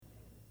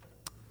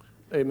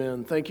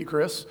Amen. Thank you,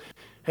 Chris.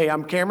 Hey,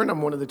 I'm Cameron.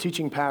 I'm one of the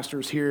teaching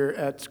pastors here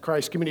at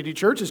Christ Community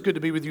Church. It's good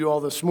to be with you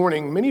all this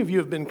morning. Many of you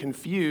have been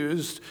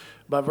confused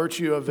by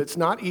virtue of it's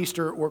not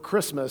Easter or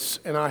Christmas,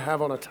 and I have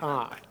on a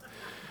tie.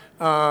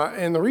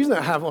 And the reason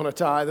I have on a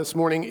tie this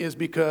morning is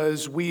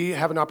because we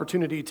have an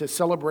opportunity to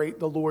celebrate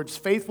the Lord's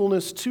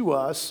faithfulness to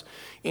us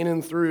in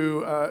and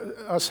through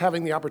us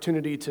having the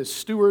opportunity to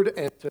steward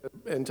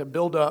and to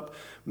build up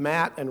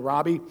Matt and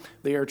Robbie.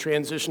 They are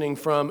transitioning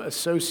from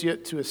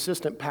associate to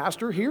assistant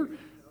pastor here.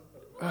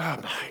 Oh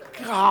my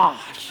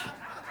gosh.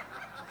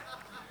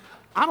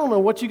 I don't know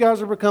what you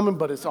guys are becoming,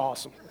 but it's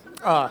awesome.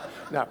 So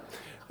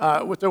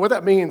what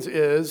that means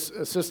is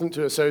assistant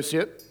to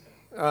associate.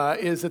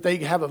 Is that they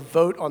have a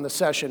vote on the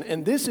session.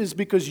 And this is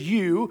because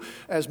you,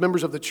 as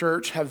members of the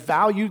church, have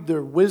valued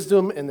their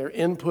wisdom and their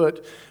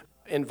input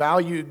and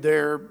valued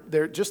their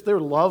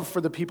love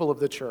for the people of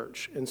the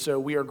church. And so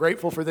we are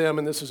grateful for them,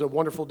 and this is a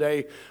wonderful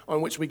day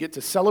on which we get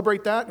to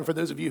celebrate that. And for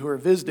those of you who are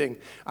visiting,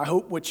 I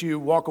hope what you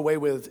walk away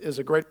with is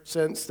a great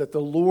sense that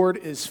the Lord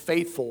is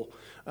faithful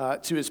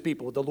to his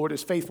people. The Lord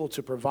is faithful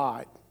to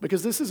provide.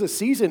 Because this is a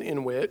season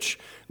in which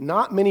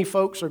not many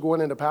folks are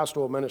going into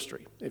pastoral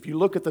ministry. If you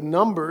look at the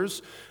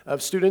numbers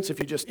of students, if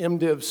you just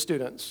MDiv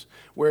students,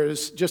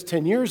 whereas just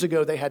 10 years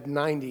ago they had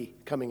 90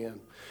 coming in.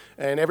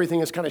 And everything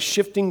is kind of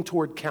shifting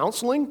toward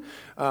counseling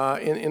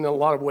in a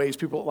lot of ways.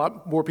 A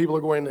lot more people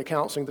are going into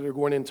counseling than are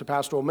going into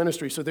pastoral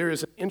ministry. So there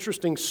is an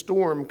interesting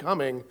storm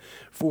coming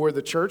for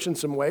the church in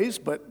some ways,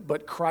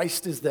 but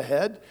Christ is the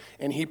head,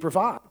 and he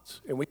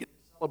provides. And we get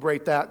to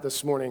celebrate that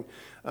this morning.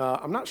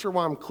 I'm not sure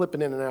why I'm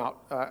clipping in and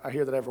out. I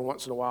hear that every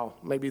once in a while.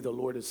 Maybe the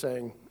Lord is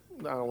saying,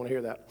 I don't want to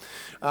hear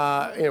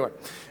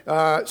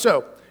that.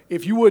 So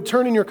if you would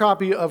turn in your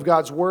copy of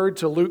God's Word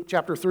to Luke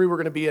chapter 3, we're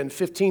going to be in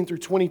 15 through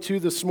 22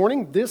 this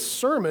morning. This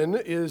sermon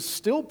is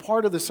still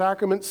part of the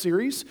Sacrament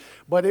series,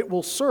 but it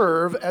will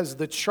serve as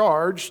the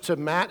charge to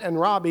Matt and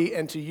Robbie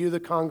and to you, the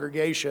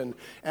congregation,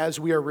 as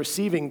we are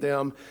receiving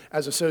them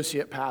as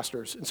associate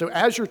pastors. And so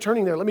as you're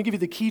turning there, let me give you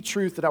the key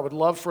truth that I would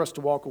love for us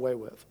to walk away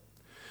with.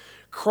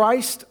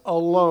 Christ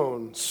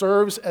alone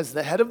serves as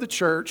the head of the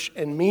church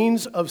and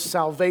means of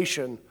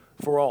salvation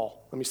for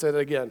all. Let me say that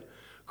again.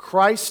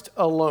 Christ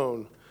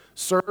alone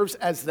serves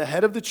as the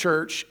head of the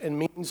church and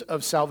means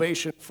of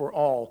salvation for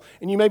all.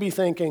 And you may be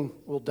thinking,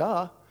 well,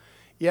 duh.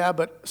 Yeah,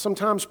 but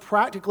sometimes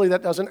practically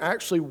that doesn't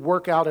actually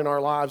work out in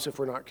our lives if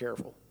we're not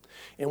careful.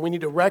 And we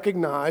need to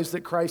recognize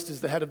that Christ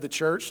is the head of the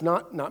church,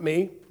 not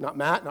me, not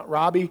Matt, not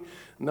Robbie.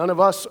 None of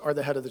us are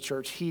the head of the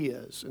church. He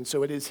is. And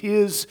so it is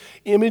his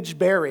image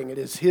bearing. It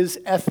is his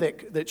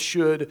ethic that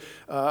should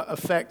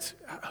affect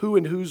who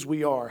and whose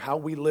we are, how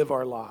we live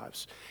our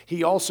lives.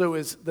 He also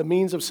is the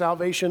means of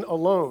salvation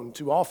alone.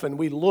 Too often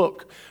we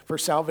look for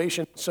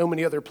salvation in so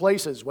many other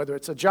places, whether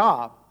it's a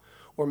job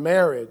or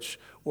marriage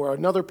or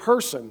another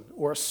person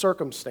or a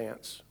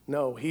circumstance.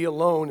 No, he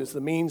alone is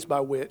the means by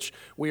which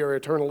we are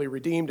eternally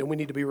redeemed, and we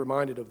need to be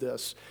reminded of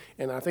this.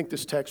 And I think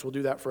this text will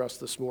do that for us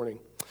this morning.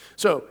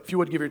 So, if you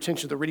would give your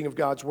attention to the reading of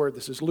God's Word,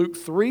 this is Luke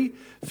 3,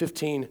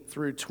 15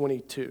 through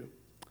 22.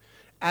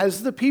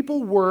 As the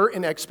people were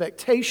in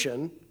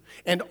expectation,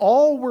 and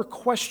all were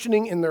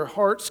questioning in their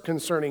hearts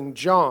concerning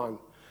John,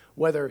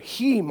 whether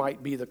he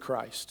might be the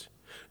Christ,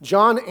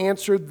 John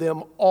answered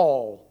them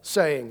all,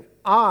 saying,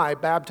 I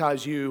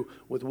baptize you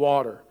with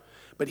water,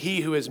 but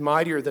he who is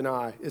mightier than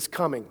I is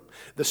coming,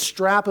 the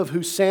strap of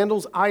whose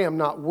sandals I am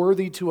not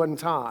worthy to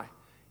untie.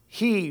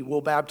 He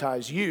will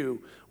baptize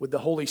you with the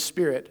Holy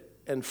Spirit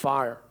and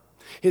fire.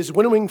 His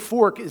winnowing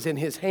fork is in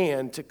his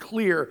hand to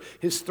clear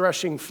his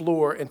threshing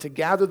floor and to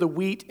gather the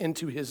wheat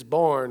into his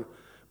barn,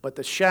 but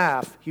the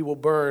chaff he will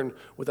burn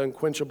with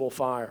unquenchable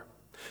fire.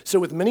 So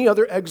with many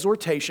other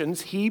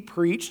exhortations, he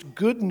preached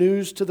good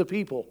news to the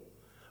people.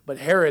 But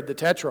Herod the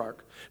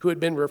Tetrarch, who had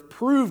been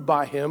reproved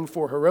by him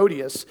for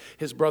Herodias,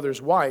 his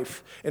brother's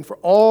wife, and for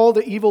all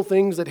the evil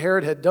things that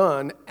Herod had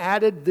done,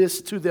 added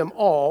this to them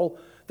all,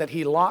 that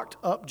he locked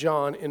up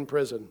John in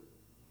prison.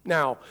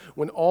 Now,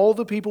 when all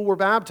the people were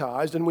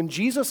baptized, and when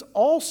Jesus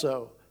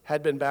also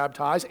had been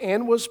baptized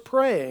and was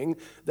praying,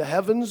 the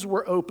heavens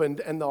were opened,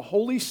 and the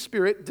Holy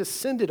Spirit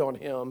descended on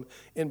him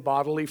in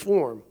bodily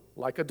form,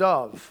 like a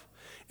dove.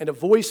 And a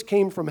voice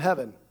came from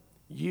heaven,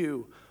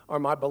 You are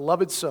my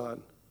beloved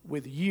Son.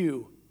 With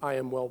you I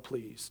am well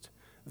pleased.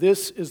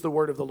 This is the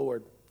word of the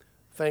Lord.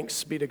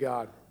 Thanks be to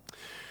God.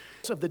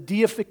 Of the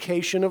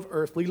deification of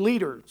earthly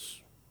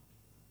leaders.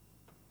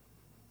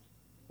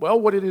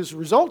 Well, what it has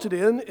resulted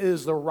in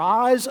is the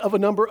rise of a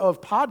number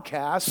of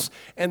podcasts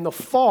and the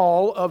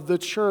fall of the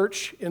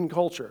church in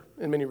culture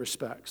in many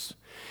respects.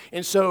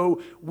 And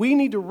so we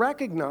need to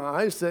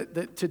recognize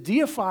that to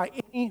deify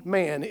any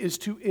man is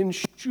to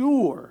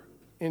ensure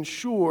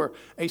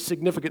a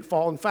significant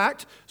fall. In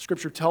fact,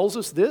 Scripture tells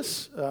us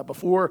this,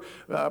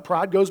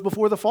 pride goes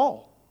before the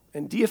fall.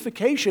 And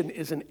deification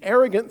is an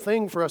arrogant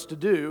thing for us to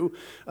do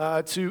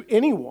to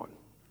anyone,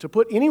 to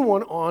put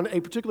anyone on a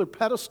particular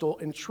pedestal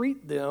and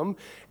treat them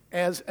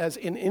as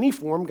in any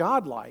form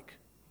godlike.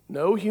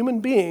 No human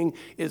being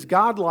is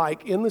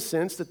godlike in the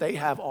sense that they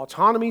have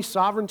autonomy,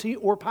 sovereignty,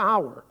 or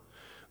power.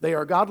 They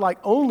are godlike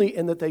only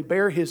in that they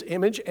bear his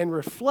image and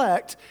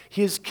reflect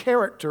his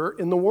character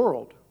in the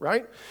world,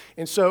 right?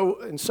 And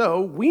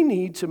so we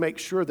need to make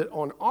sure that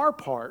on our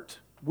part,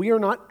 we are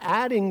not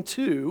adding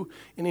to,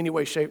 in any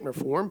way, shape, or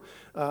form,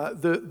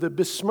 the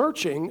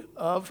besmirching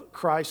of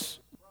Christ's.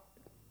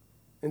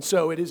 And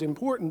so it is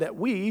important that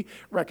we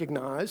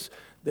recognize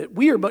that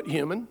we are but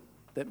human,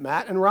 that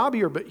Matt and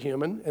Robbie are but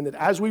human, and that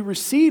as we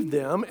receive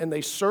them and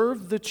they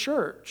serve the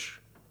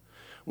church,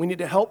 we need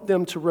to help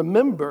them to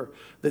remember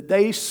that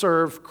they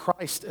serve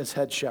Christ as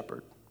head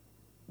shepherd.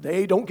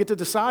 They don't get to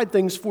decide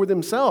things for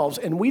themselves,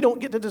 and we don't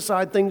get to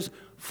decide things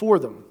for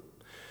them.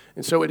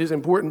 And so it is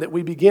important that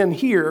we begin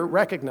here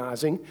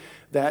recognizing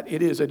that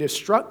it is a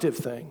destructive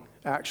thing,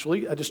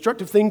 actually, a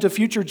destructive thing to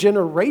future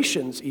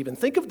generations even.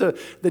 Think of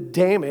the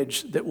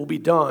damage that will be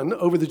done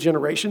over the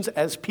generations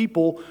as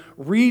people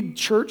read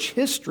church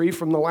history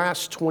from the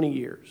last 20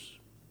 years.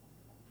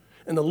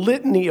 And the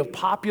litany of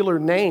popular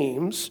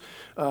names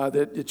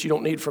that you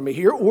don't need from me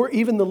here, or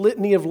even the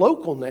litany of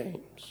local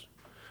names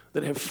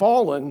that have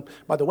fallen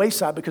by the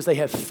wayside because they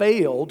have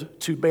failed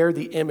to bear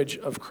the image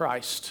of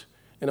Christ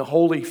in a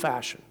holy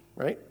fashion,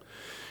 right?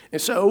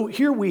 And so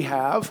here we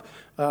have,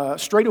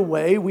 straight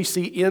away, we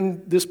see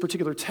in this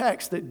particular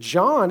text that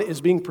John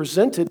is being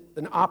presented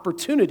an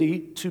opportunity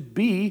to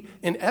be,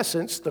 in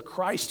essence, the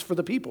Christ for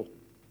the people,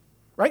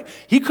 right?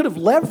 He could have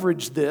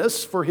leveraged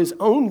this for his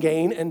own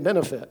gain and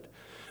benefit.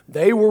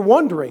 They were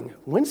wondering,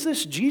 when's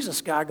this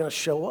Jesus guy going to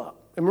show up?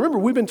 And remember,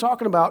 we've been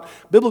talking about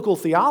biblical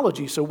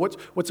theology, so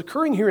what's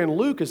occurring here in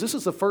Luke is this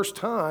is the first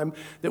time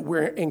that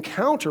we're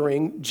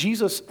encountering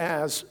Jesus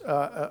as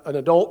an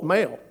adult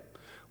male.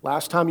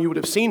 Last time you would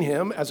have seen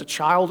him as a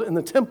child in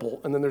the temple,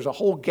 and then there's a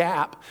whole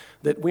gap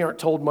that we aren't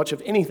told much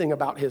of anything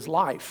about his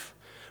life.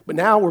 But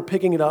now we're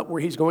picking it up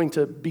where he's going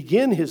to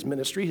begin his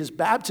ministry. His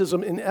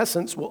baptism, in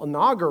essence, will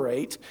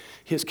inaugurate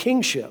his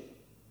kingship.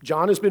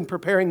 John has been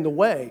preparing the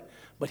way,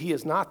 but he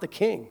is not the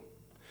king.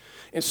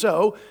 And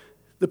so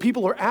the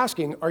people are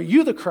asking, are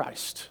you the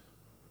Christ?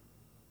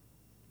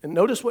 And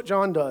notice what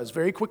John does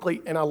very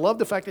quickly, and I love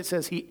the fact it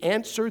says he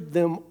answered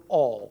them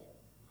all.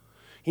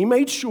 He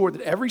made sure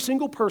that every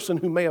single person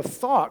who may have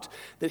thought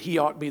that he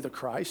ought to be the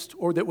Christ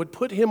or that would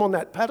put him on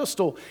that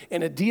pedestal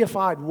in a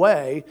deified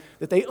way,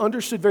 that they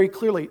understood very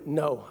clearly,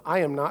 no, I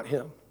am not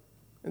him.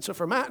 And so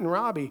for Matt and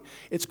Robbie,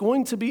 it's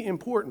going to be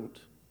important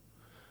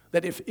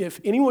that if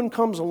anyone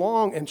comes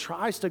along and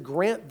tries to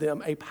grant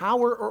them a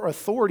power or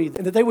authority,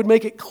 that they would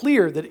make it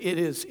clear that it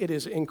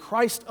is in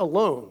Christ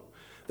alone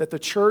that the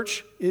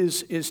church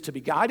is to be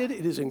guided.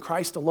 It is in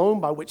Christ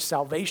alone by which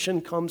salvation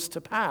comes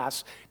to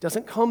pass. It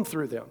doesn't come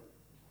through them.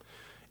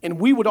 And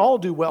we would all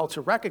do well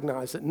to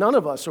recognize that none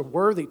of us are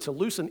worthy to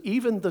loosen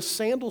even the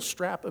sandal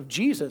strap of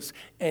Jesus,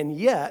 and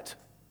yet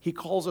he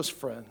calls us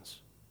friends.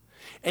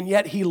 And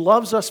yet he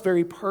loves us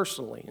very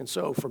personally. And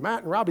so for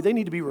Matt and Robbie, they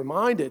need to be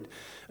reminded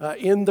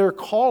in their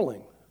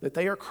calling that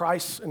they are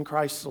Christ's and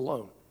Christ's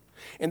alone.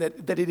 And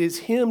that it is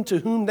him to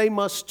whom they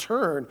must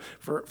turn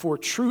for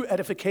true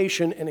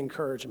edification and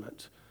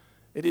encouragement.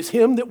 It is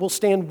him that will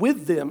stand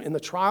with them in the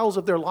trials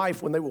of their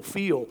life when they will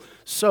feel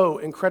so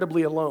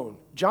incredibly alone.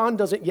 John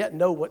doesn't yet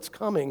know what's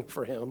coming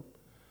for him,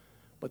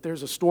 but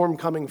there's a storm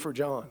coming for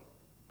John.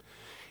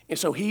 And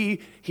so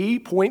he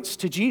points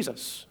to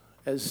Jesus,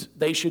 as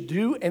they should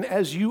do and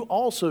as you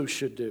also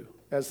should do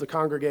as the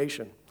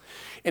congregation.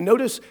 And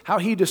notice how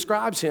he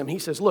describes him. He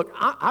says, look,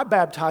 I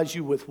baptize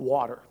you with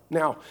water.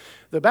 Now,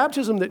 the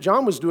baptism that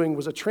John was doing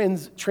was a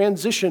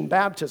transition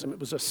baptism. It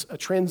was a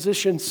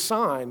transition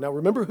sign. Now,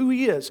 remember who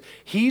he is.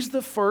 He's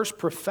the first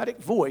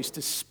prophetic voice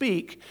to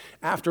speak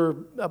after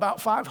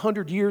about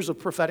 500 years of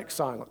prophetic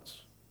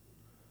silence.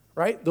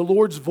 Right? The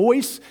Lord's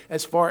voice,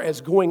 as far as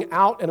going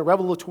out in a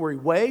revelatory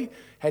way,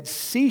 had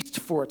ceased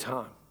for a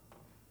time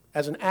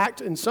as an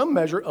act in some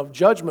measure of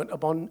judgment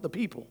upon the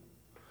people.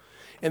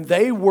 And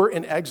they were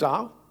in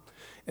exile.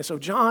 And so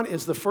John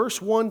is the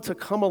first one to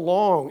come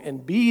along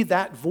and be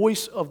that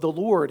voice of the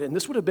Lord. And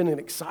this would have been an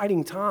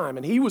exciting time.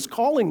 And he was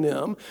calling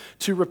them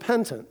to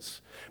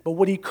repentance. But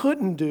what he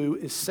couldn't do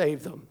is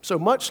save them. So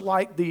much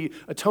like the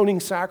atoning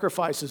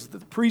sacrifices that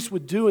the priests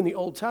would do in the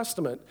Old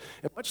Testament,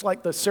 and much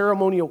like the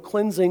ceremonial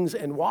cleansings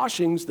and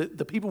washings that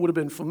the people would have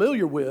been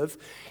familiar with,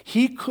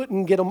 he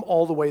couldn't get them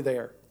all the way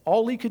there.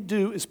 All he could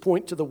do is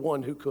point to the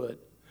one who could.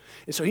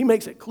 And so he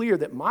makes it clear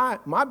that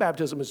my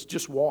baptism is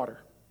just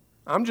water.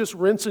 I'm just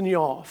rinsing you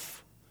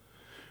off.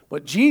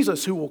 But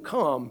Jesus, who will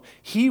come,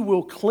 he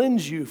will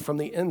cleanse you from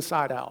the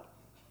inside out.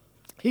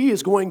 He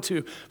is going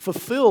to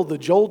fulfill the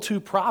Joel 2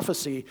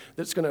 prophecy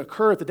that's going to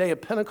occur at the day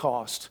of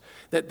Pentecost,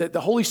 that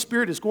the Holy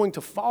Spirit is going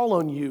to fall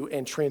on you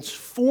and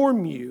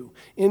transform you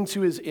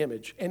into his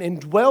image and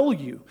indwell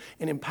you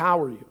and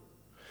empower you.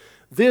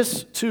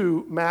 This,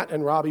 too, Matt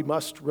and Robbie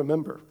must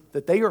remember,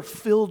 that they are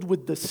filled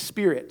with the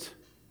Spirit.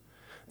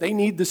 They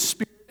need the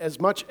Spirit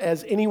as much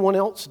as anyone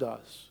else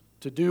does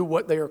to do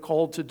what they are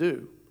called to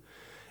do.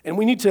 And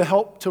we need to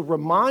help to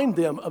remind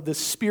them of the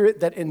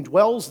Spirit that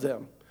indwells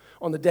them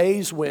on the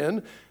days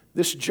when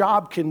this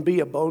job can be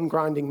a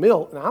bone-grinding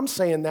mill. And I'm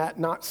saying that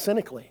not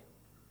cynically.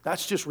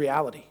 That's just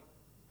reality.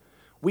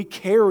 We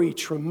carry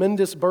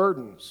tremendous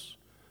burdens.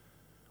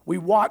 We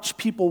watch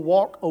people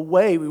walk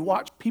away. We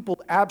watch people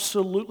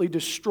absolutely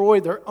destroy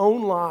their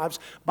own lives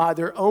by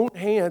their own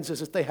hands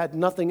as if they had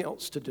nothing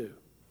else to do.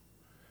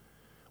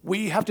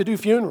 We have to do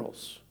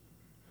funerals,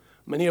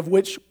 many of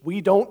which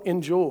we don't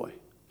enjoy.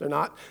 They're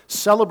not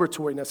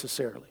celebratory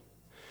necessarily.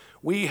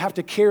 We have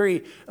to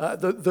carry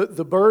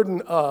the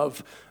burden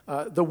of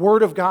the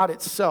Word of God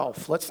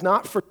itself. Let's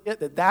not forget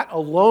that that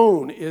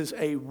alone is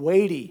a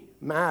weighty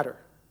matter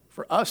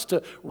for us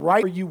to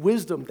write for you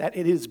wisdom, that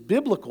it is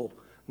biblical,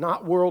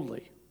 not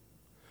worldly.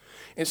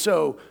 And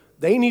so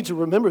they need to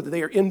remember that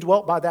they are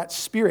indwelt by that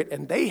Spirit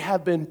and they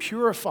have been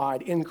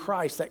purified in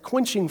Christ. That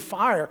quenching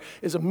fire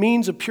is a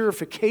means of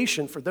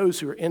purification for those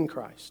who are in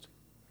Christ.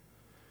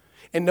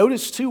 And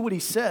notice too what he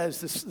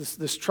says,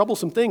 this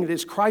troublesome thing, it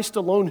is Christ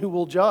alone who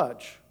will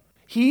judge.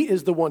 He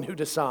is the one who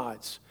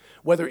decides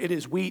whether it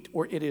is wheat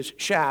or it is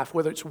chaff,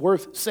 whether it's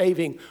worth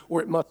saving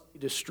or it must be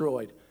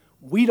destroyed.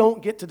 We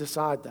don't get to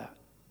decide that.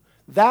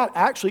 That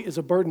actually is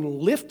a burden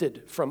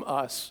lifted from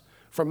us,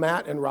 from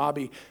Matt and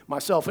Robbie,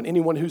 myself, and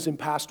anyone who's in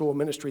pastoral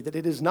ministry, that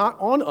it is not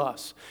on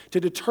us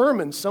to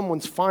determine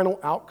someone's final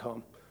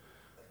outcome.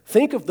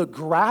 Think of the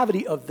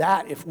gravity of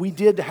that if we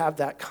did have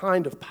that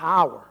kind of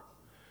power.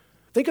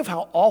 Think of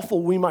how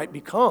awful we might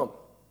become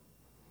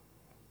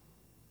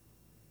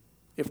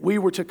if we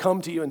were to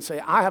come to you and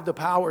say, I have the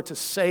power to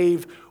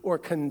save or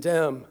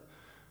condemn.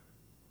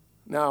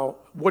 Now,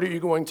 what are you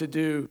going to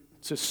do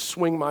to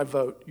swing my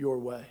vote your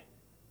way?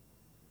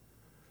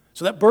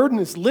 So that burden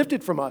is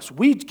lifted from us.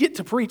 We get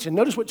to preach, and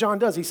notice what John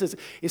does. He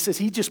says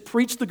he just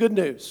preached the good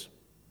news,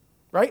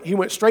 right? He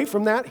went straight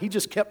from that. He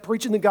just kept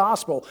preaching the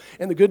gospel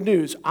and the good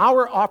news.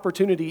 Our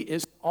opportunity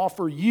is to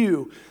offer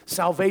you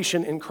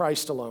salvation in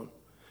Christ alone.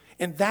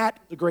 And that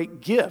is a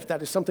great gift.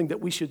 That is something that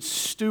we should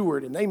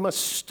steward, and they must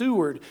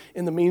steward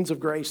in the means of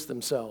grace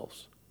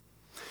themselves.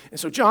 And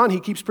so John, he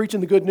keeps preaching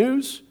the good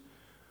news,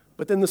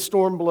 but then the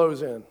storm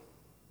blows in.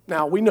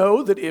 Now, we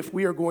know that if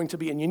we are going to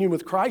be in union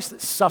with Christ,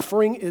 that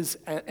suffering is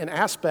an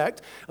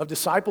aspect of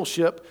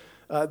discipleship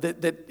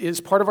that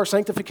is part of our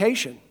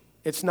sanctification.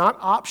 It's not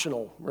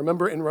optional.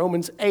 Remember in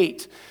Romans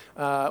 8,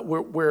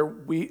 where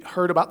we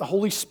heard about the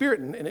Holy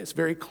Spirit, and it's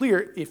very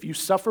clear, if you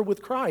suffer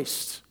with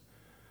Christ,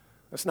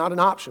 that's not an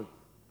option.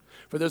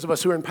 For those of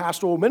us who are in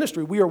pastoral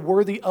ministry, we are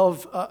worthy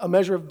of a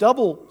measure of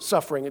double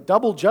suffering, a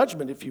double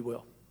judgment, if you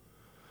will.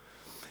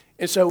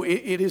 And so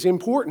it is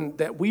important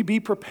that we be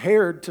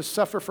prepared to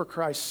suffer for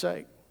Christ's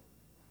sake.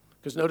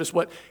 Because notice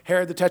what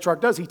Herod the Tetrarch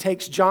does. He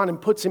takes John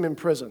and puts him in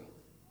prison,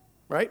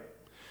 right?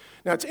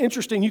 Now it's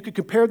interesting. You could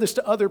compare this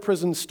to other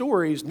prison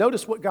stories.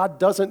 Notice what God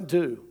doesn't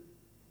do.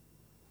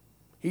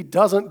 He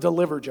doesn't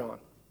deliver John.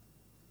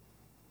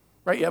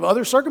 Right? You have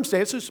other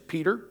circumstances.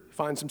 Peter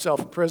finds himself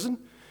in prison,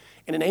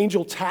 and an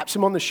angel taps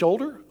him on the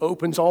shoulder,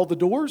 opens all the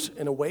doors,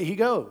 and away he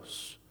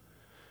goes.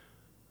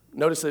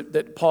 Notice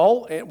that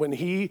Paul, when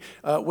he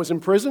was in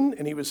prison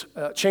and he was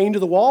chained to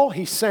the wall,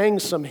 he sang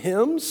some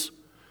hymns,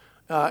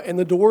 and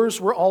the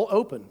doors were all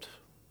opened.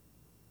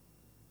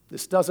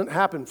 This doesn't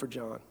happen for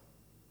John.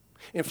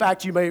 In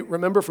fact, you may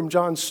remember from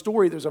John's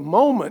story, there's a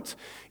moment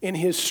in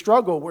his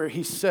struggle where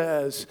he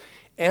says,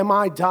 am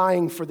I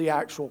dying for the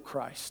actual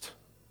Christ?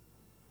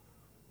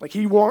 Like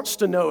he wants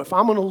to know, if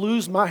I'm going to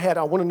lose my head,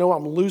 I want to know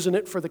I'm losing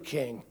it for the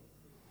King.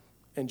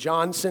 And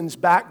John sends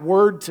back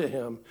word to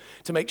him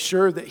to make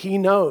sure that he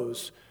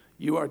knows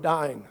you are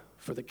dying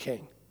for the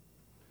King.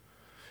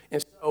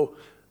 And so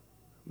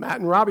Matt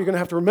and Robbie are going to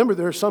have to remember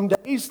there are some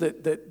days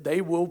that they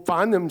will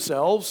find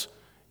themselves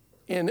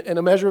in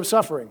a measure of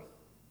suffering.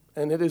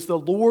 And it is the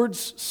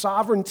Lord's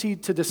sovereignty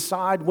to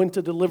decide when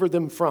to deliver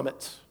them from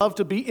it. Love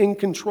to be in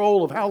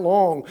control of how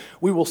long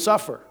we will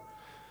suffer.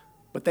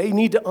 But they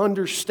need to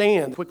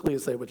understand quickly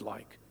as they would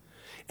like.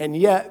 And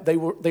yet,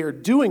 they are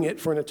doing it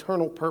for an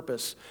eternal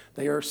purpose.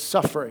 They are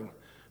suffering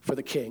for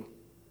the King.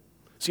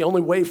 It's the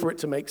only way for it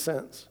to make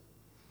sense.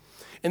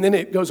 And then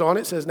it goes on,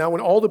 it says, now when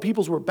all the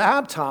peoples were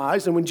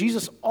baptized, and when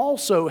Jesus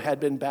also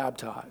had been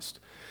baptized.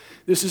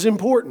 This is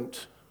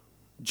important.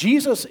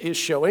 Jesus is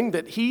showing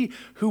that he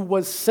who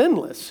was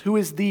sinless, who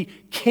is the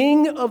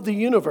King of the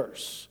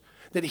universe,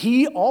 that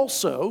he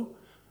also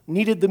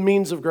needed the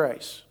means of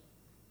grace.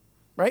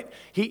 Right?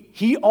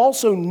 He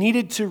also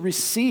needed to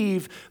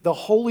receive the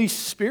Holy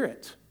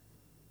Spirit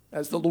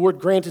as the Lord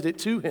granted it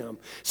to him.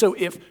 So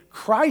if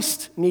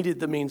Christ needed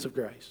the means of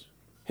grace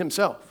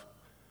himself,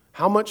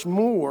 how much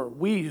more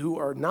we who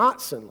are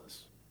not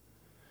sinless,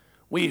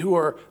 we who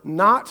are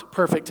not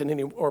perfect in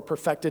any or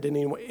perfected in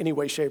any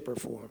way, shape, or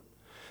form.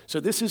 So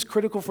this is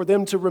critical for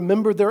them to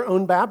remember their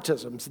own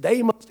baptisms.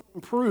 They must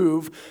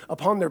improve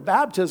upon their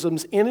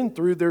baptisms in and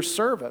through their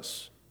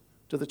service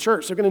to the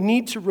church. They're going to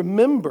need to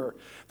remember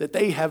that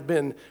they have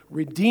been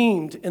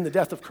redeemed in the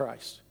death of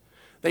Christ.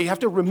 They have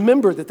to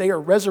remember that they are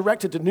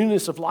resurrected to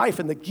newness of life,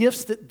 and the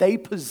gifts that they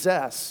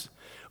possess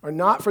are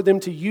not for them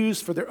to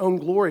use for their own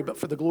glory, but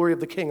for the glory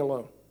of the King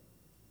alone.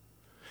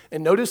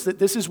 And notice that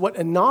this is what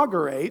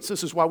inaugurates,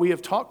 this is why we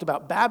have talked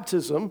about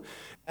baptism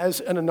as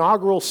an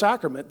inaugural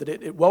sacrament, that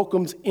it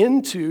welcomes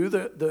into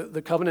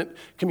the covenant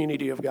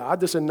community of God.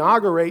 This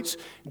inaugurates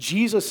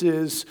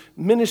Jesus'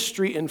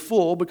 ministry in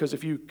full, because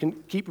if you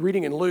can keep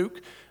reading in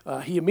Luke,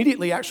 he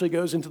immediately actually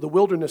goes into the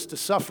wilderness to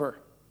suffer.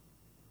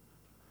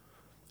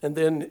 And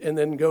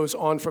then goes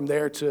on from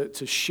there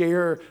to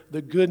share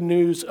the good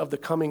news of the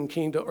coming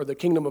kingdom, or the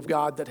kingdom of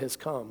God that has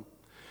come.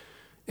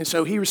 And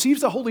so he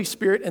receives the Holy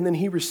Spirit, and then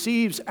he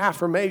receives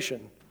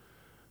affirmation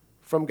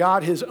from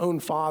God, his own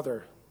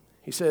Father.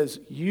 He says,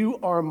 "You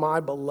are my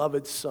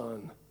beloved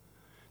Son."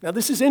 Now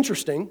this is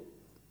interesting,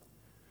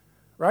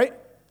 right?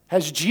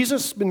 Has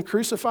Jesus been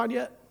crucified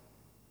yet?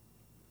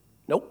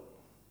 Nope.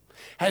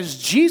 Has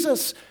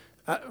Jesus,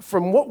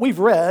 from what we've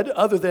read,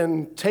 other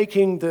than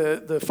taking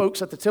the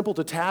folks at the temple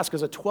to task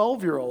as a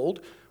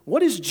 12-year-old,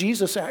 what has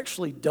Jesus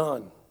actually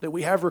done that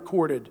we have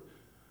recorded?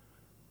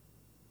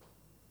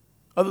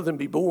 Other than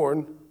be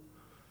born,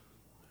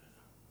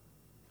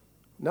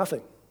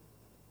 nothing.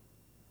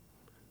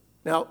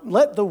 Now,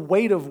 let the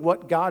weight of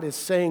what God is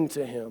saying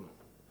to him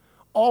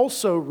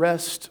also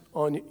rest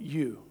on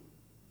you.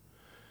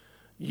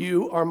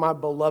 You are my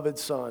beloved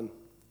Son,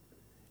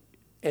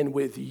 and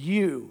with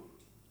you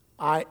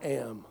I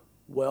am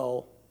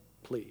well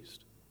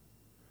pleased.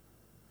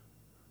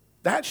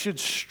 That should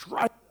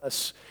strike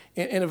us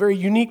in a very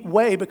unique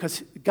way,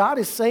 because God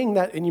is saying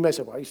that, and you may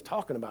say, well, he's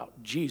talking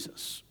about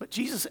Jesus. But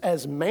Jesus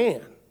as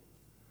man,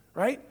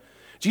 right?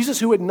 Jesus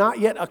who had not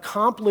yet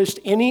accomplished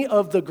any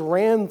of the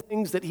grand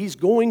things that he's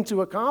going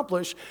to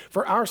accomplish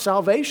for our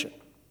salvation.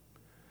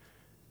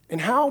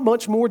 And how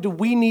much more do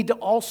we need to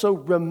also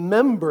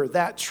remember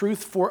that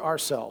truth for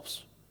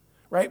ourselves,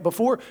 right?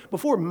 Before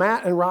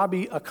Matt and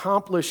Robbie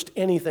accomplished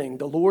anything,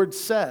 the Lord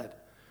said,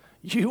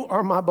 "You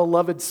are my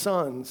beloved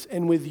sons,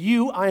 and with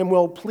you I am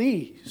well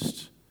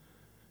pleased."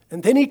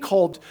 And then he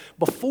called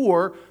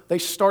before they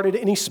started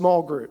any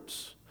small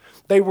groups.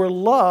 They were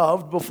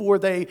loved before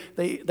they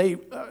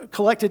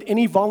collected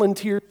any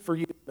volunteers for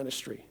youth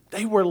ministry.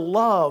 They were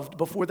loved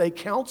before they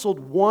counseled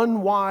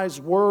one wise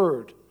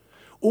word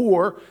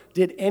or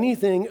did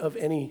anything of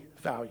any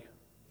value.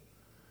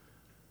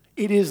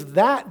 It is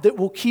that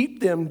will keep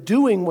them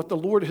doing what the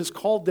Lord has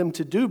called them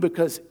to do,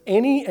 because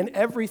any and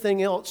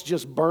everything else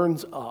just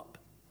burns up.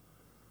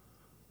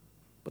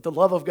 But the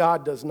love of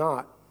God does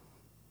not.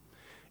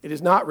 It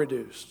is not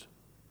reduced.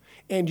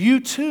 And you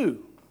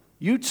too,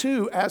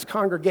 as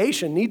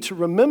congregation, need to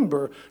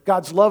remember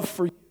God's love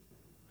for you.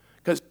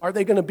 Because are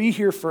they going to be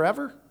here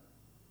forever?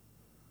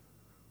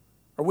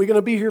 Are we going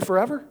to be here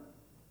forever?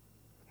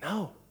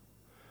 No.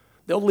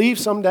 They'll leave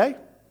someday.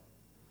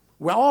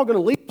 We're all going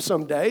to leave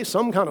someday,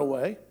 some kind of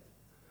way.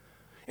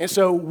 And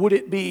so would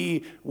it be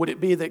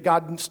that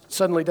God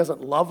suddenly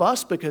doesn't love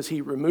us because he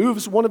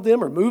removes one of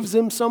them or moves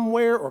them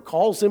somewhere or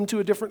calls them to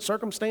a different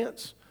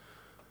circumstance?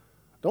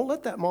 Don't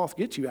let that moth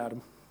get you,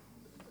 Adam.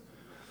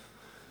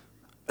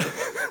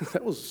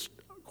 That was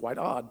quite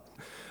odd.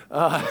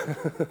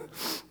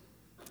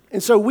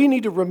 And so we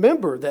need to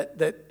remember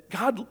that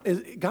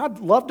God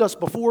loved us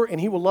before,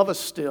 and he will love us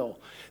still.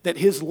 That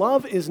his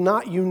love is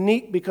not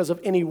unique because of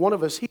any one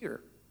of us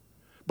here,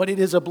 but it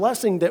is a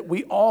blessing that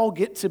we all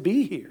get to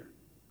be here,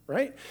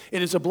 right?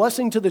 It is a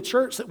blessing to the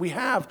church that we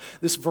have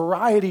this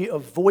variety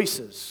of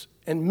voices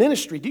and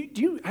ministry. Do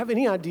you have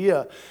any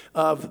idea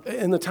of,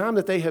 in the time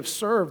that they have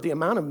served, the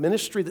amount of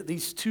ministry that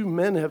these two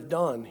men have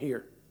done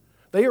here?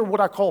 They are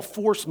what I call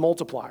force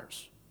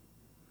multipliers,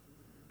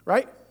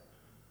 right?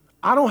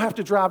 I don't have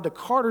to drive to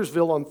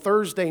Cartersville on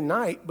Thursday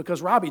night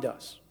because Robbie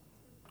does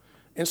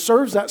and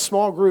serves that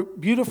small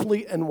group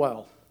beautifully and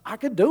well. I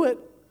could do it.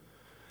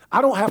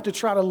 I don't have to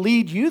try to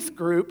lead youth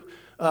group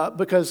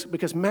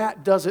because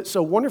Matt does it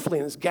so wonderfully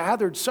and has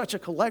gathered such a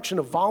collection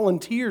of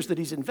volunteers that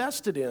he's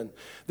invested in.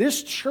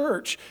 This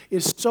church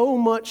is so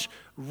much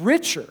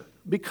richer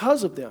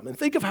because of them. And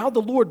think of how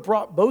the Lord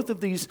brought both of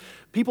these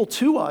people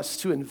to us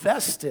to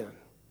invest in.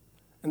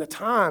 And the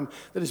time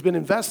that has been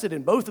invested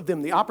in both of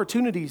them, the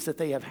opportunities that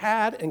they have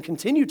had and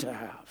continue to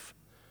have.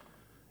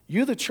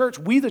 You, the church,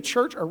 we, the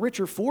church, are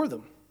richer for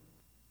them.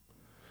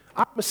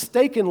 I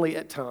mistakenly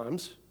at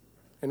times,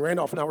 and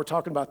Randolph and I were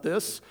talking about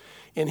this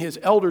in his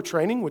elder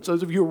training, which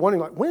those of you are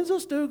wondering, like, when's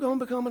this dude going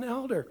to become an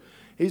elder?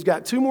 He's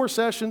got 2 more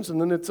sessions, and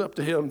then it's up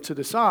to him to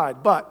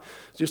decide. But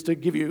just to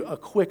give you a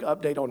quick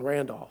update on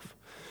Randolph.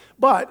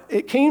 But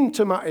it came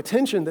to my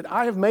attention that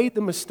I have made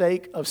the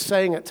mistake of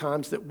saying at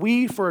times that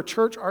we, for a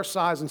church our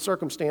size and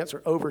circumstance,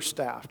 are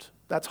overstaffed.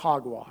 That's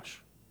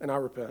hogwash, and I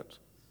repent.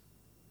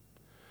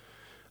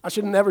 I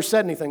should have never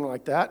said anything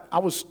like that. I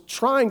was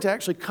trying to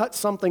actually cut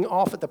something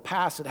off at the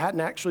pass that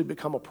hadn't actually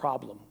become a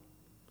problem.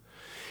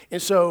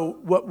 And so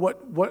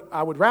what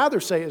I would rather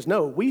say is,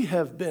 no, we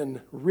have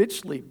been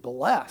richly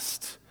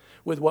blessed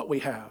with what we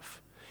have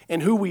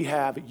and who we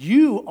have.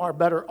 You are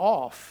better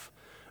off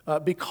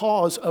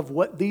because of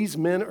what these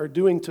men are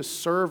doing to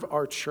serve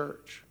our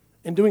church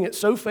and doing it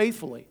so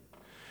faithfully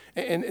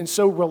and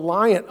so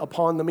reliant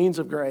upon the means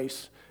of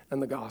grace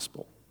and the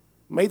gospel.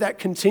 May that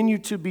continue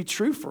to be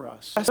true for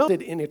us.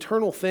 Invested in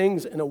eternal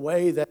things in a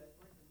way that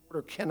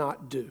order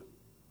cannot do.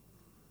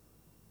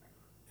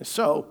 And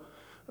so,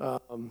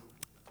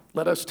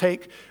 let us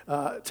take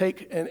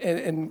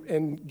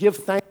and give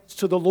thanks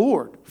to the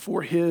Lord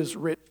for his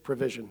rich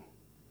provision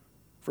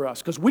for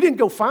us. Because we didn't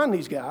go find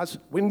these guys.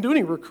 We didn't do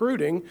any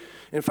recruiting.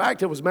 In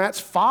fact, it was Matt's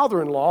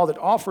father-in-law that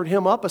offered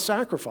him up a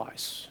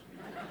sacrifice.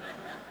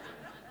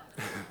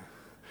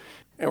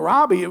 And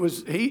Robbie,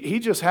 he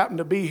just happened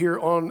to be here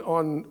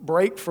on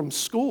break from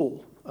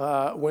school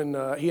when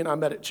he and I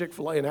met at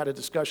Chick-fil-A and had a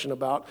discussion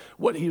about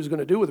what he was going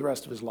to do with the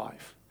rest of his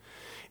life.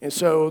 And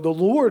so the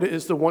Lord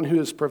is the one who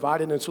has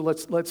provided, and so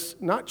let's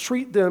not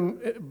treat them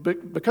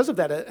because of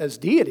that as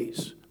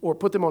deities or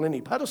put them on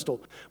any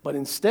pedestal, but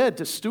instead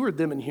to steward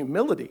them in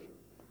humility,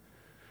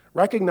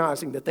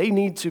 recognizing that they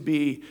need to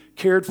be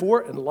cared for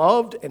and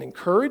loved and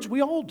encouraged.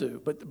 We all do,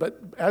 but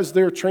as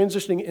they're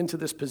transitioning into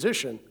this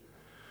position,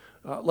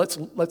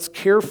 let's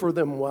care for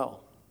them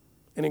well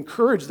and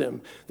encourage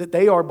them that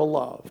they are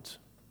beloved,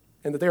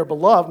 and that they are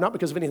beloved not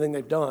because of anything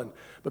they've done,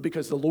 but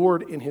because the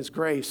Lord in his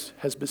grace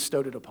has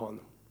bestowed it upon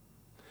them.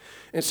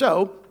 And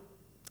so,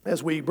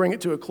 as we bring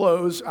it to a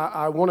close,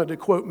 I wanted to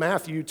quote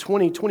Matthew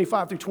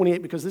 20:25 through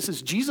 28, because this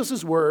is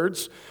Jesus'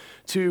 words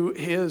to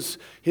his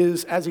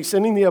as he's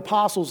sending the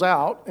apostles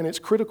out, and it's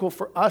critical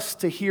for us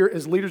to hear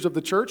as leaders of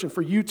the church and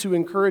for you to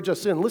encourage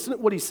us in. Listen to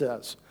what he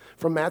says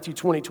from Matthew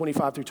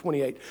 20:25 through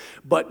 28.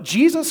 But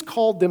Jesus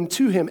called them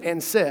to him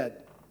and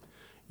said,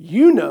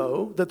 "You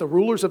know that the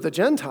rulers of the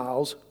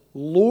Gentiles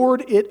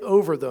lord it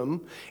over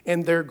them,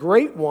 and their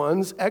great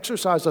ones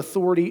exercise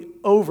authority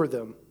over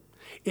them.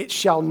 It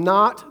shall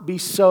not be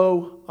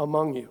so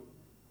among you.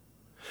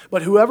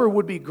 But whoever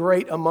would be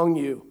great among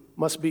you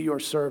must be your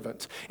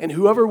servant, and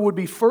whoever would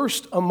be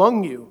first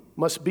among you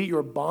must be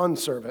your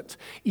bondservant,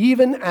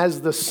 even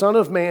as the Son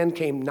of Man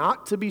came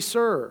not to be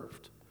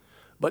served,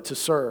 but to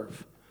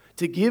serve,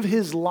 to give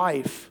his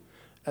life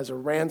as a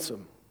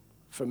ransom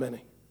for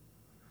many."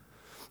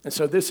 And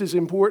so this is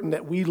important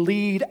that we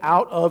lead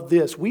out of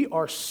this. We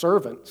are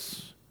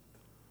servants.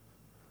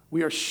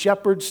 We are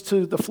shepherds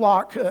to the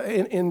flock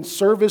in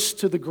service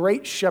to the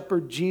great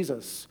shepherd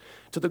Jesus,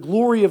 to the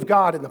glory of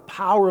God and the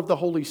power of the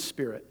Holy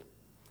Spirit.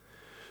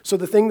 So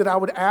the thing that I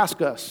would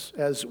ask us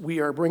as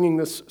we are bringing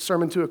this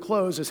sermon to a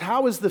close is,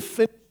 how is the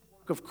finished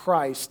work of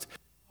Christ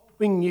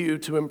helping you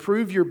to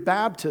improve your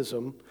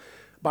baptism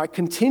by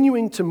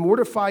continuing to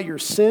mortify your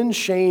sin,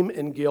 shame,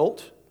 and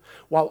guilt,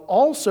 while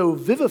also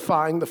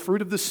vivifying the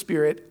fruit of the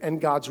Spirit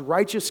and God's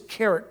righteous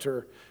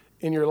character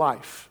in your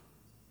life?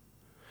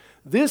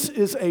 This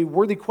is a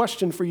worthy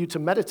question for you to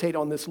meditate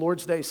on this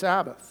Lord's Day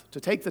Sabbath, to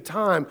take the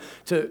time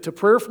to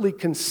prayerfully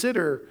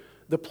consider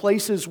the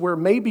places where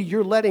maybe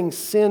you're letting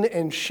sin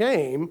and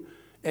shame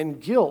and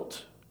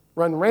guilt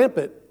run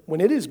rampant when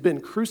it has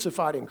been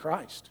crucified in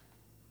Christ.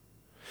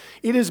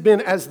 It has been,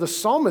 as the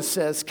psalmist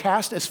says,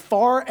 cast as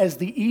far as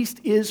the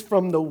east is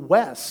from the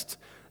west.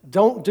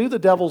 Don't do the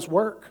devil's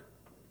work.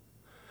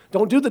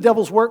 Don't do the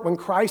devil's work when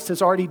Christ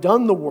has already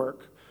done the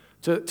work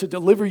to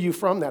deliver you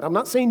from that. I'm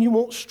not saying you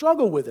won't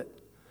struggle with it.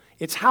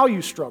 It's how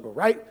you struggle,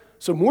 right?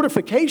 So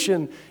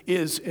mortification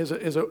is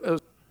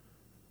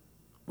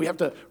we have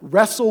to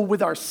wrestle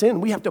with our sin.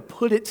 We have to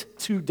put it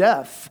to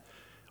death,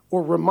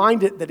 or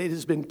remind it that it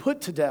has been put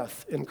to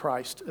death in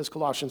Christ, as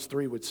Colossians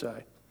 3 would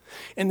say.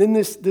 And then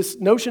this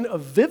notion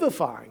of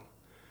vivifying,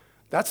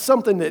 that's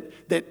something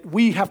that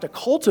we have to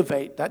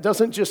cultivate. That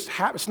doesn't just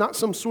happen. It's not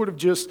some sort of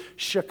just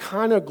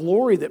Shekinah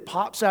glory that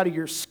pops out of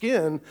your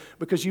skin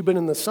because you've been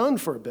in the sun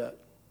for a bit.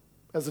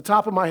 As the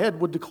top of my head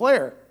would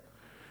declare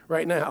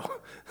right now,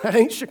 that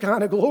ain't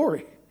Shekinah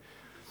glory.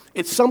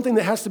 It's something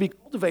that has to be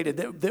cultivated,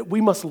 that we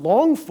must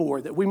long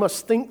for, that we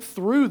must think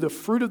through the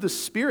fruit of the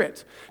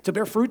Spirit, to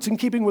bear fruits in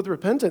keeping with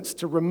repentance,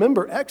 to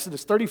remember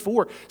Exodus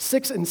 34,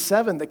 6 and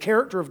 7, the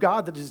character of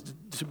God that is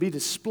to be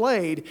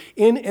displayed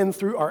in and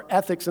through our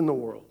ethics in the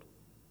world.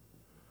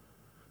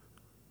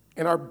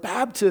 And our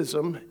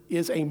baptism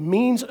is a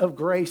means of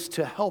grace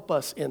to help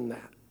us in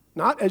that,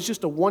 not as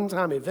just a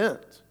one-time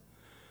event,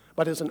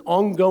 but as an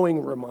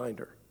ongoing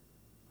reminder.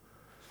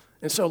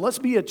 And so let's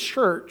be a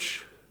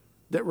church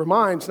that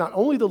reminds not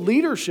only the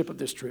leadership of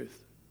this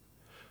truth.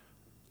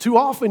 Too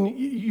often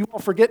you all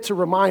forget to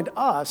remind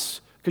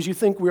us because you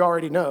think we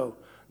already know.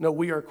 No,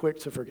 we are quick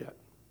to forget.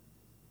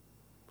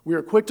 We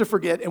are quick to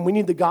forget, and we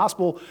need the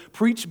gospel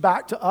preached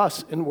back to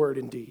us in word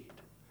and deed.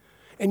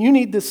 And you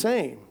need the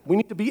same. We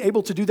need to be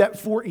able to do that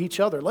for each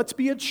other. Let's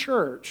be a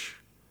church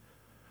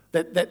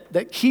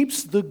that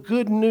keeps the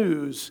good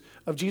news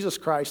of Jesus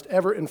Christ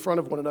ever in front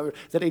of one another,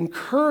 that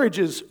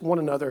encourages one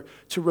another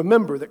to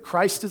remember that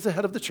Christ is the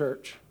head of the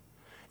church,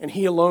 and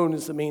he alone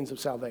is the means of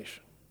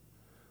salvation.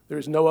 There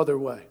is no other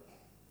way.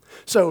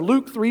 So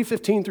Luke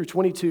 3:15 through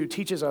 22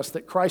 teaches us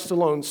that Christ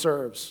alone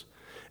serves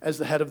as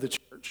the head of the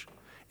church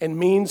and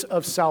means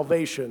of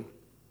salvation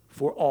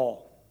for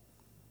all.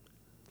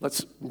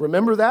 Let's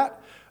remember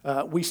that.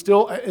 We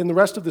still, in the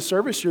rest of the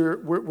service, we're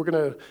going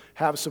to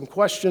have some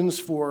questions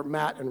for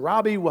Matt and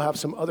Robbie. We'll have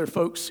some other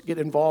folks get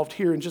involved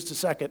here in just a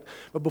second.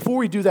 But before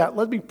we do that,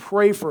 let me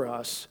pray for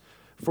us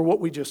for what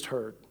we just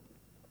heard.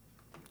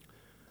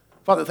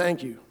 Father,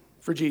 thank you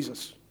for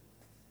Jesus.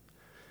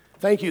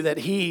 Thank you that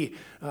he,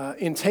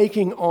 in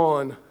taking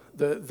on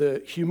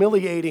the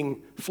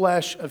humiliating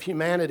flesh of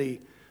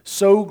humanity,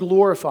 so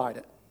glorified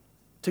it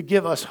to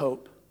give us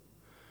hope.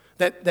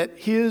 That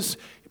his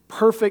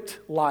perfect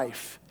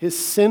life, his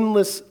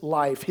sinless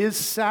life, his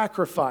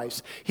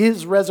sacrifice,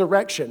 his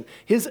resurrection,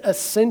 his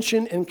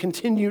ascension and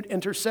continued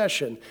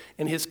intercession,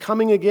 and his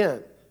coming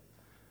again,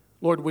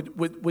 Lord,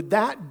 would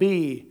that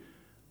be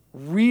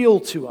real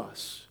to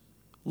us,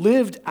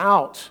 lived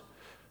out,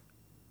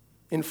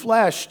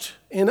 enfleshed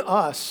in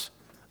us,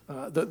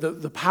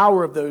 the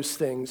power of those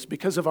things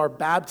because of our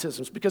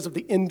baptisms, because of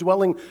the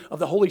indwelling of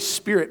the Holy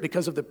Spirit,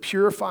 because of the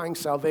purifying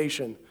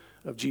salvation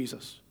of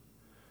Jesus.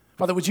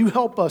 Father, would you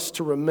help us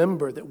to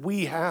remember that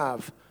we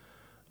have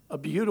a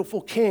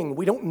beautiful King.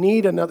 We don't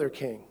need another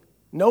king.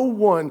 No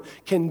one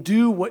can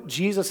do what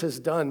Jesus has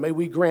done. May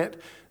we grant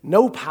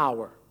no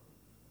power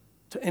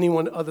to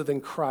anyone other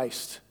than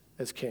Christ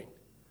as King.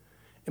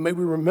 And may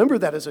we remember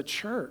that as a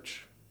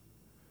church.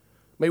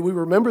 May we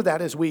remember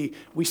that as we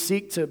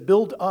seek to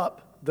build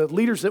up the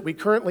leaders that we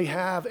currently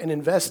have and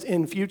invest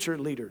in future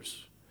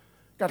leaders.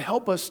 God,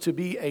 help us to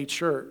be a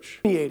church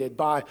permeated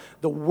by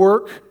the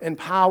work and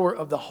power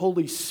of the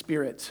Holy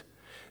Spirit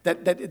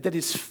that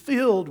is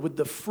filled with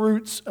the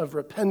fruits of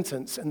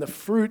repentance and the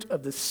fruit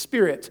of the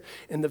Spirit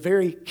and the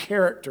very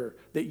character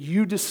that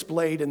you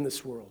displayed in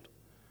this world.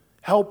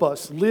 Help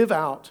us live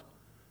out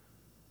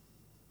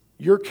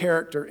your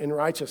character in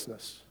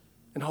righteousness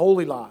and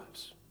holy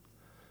lives.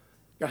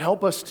 God,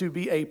 help us to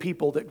be a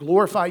people that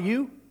glorify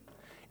you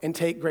and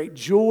take great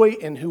joy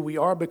in who we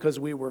are because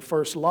we were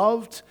first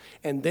loved,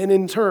 and then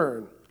in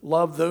turn,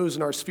 love those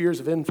in our spheres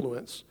of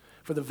influence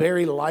for the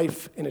very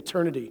life and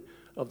eternity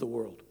of the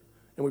world.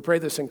 And we pray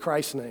this in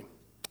Christ's name.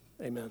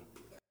 Amen.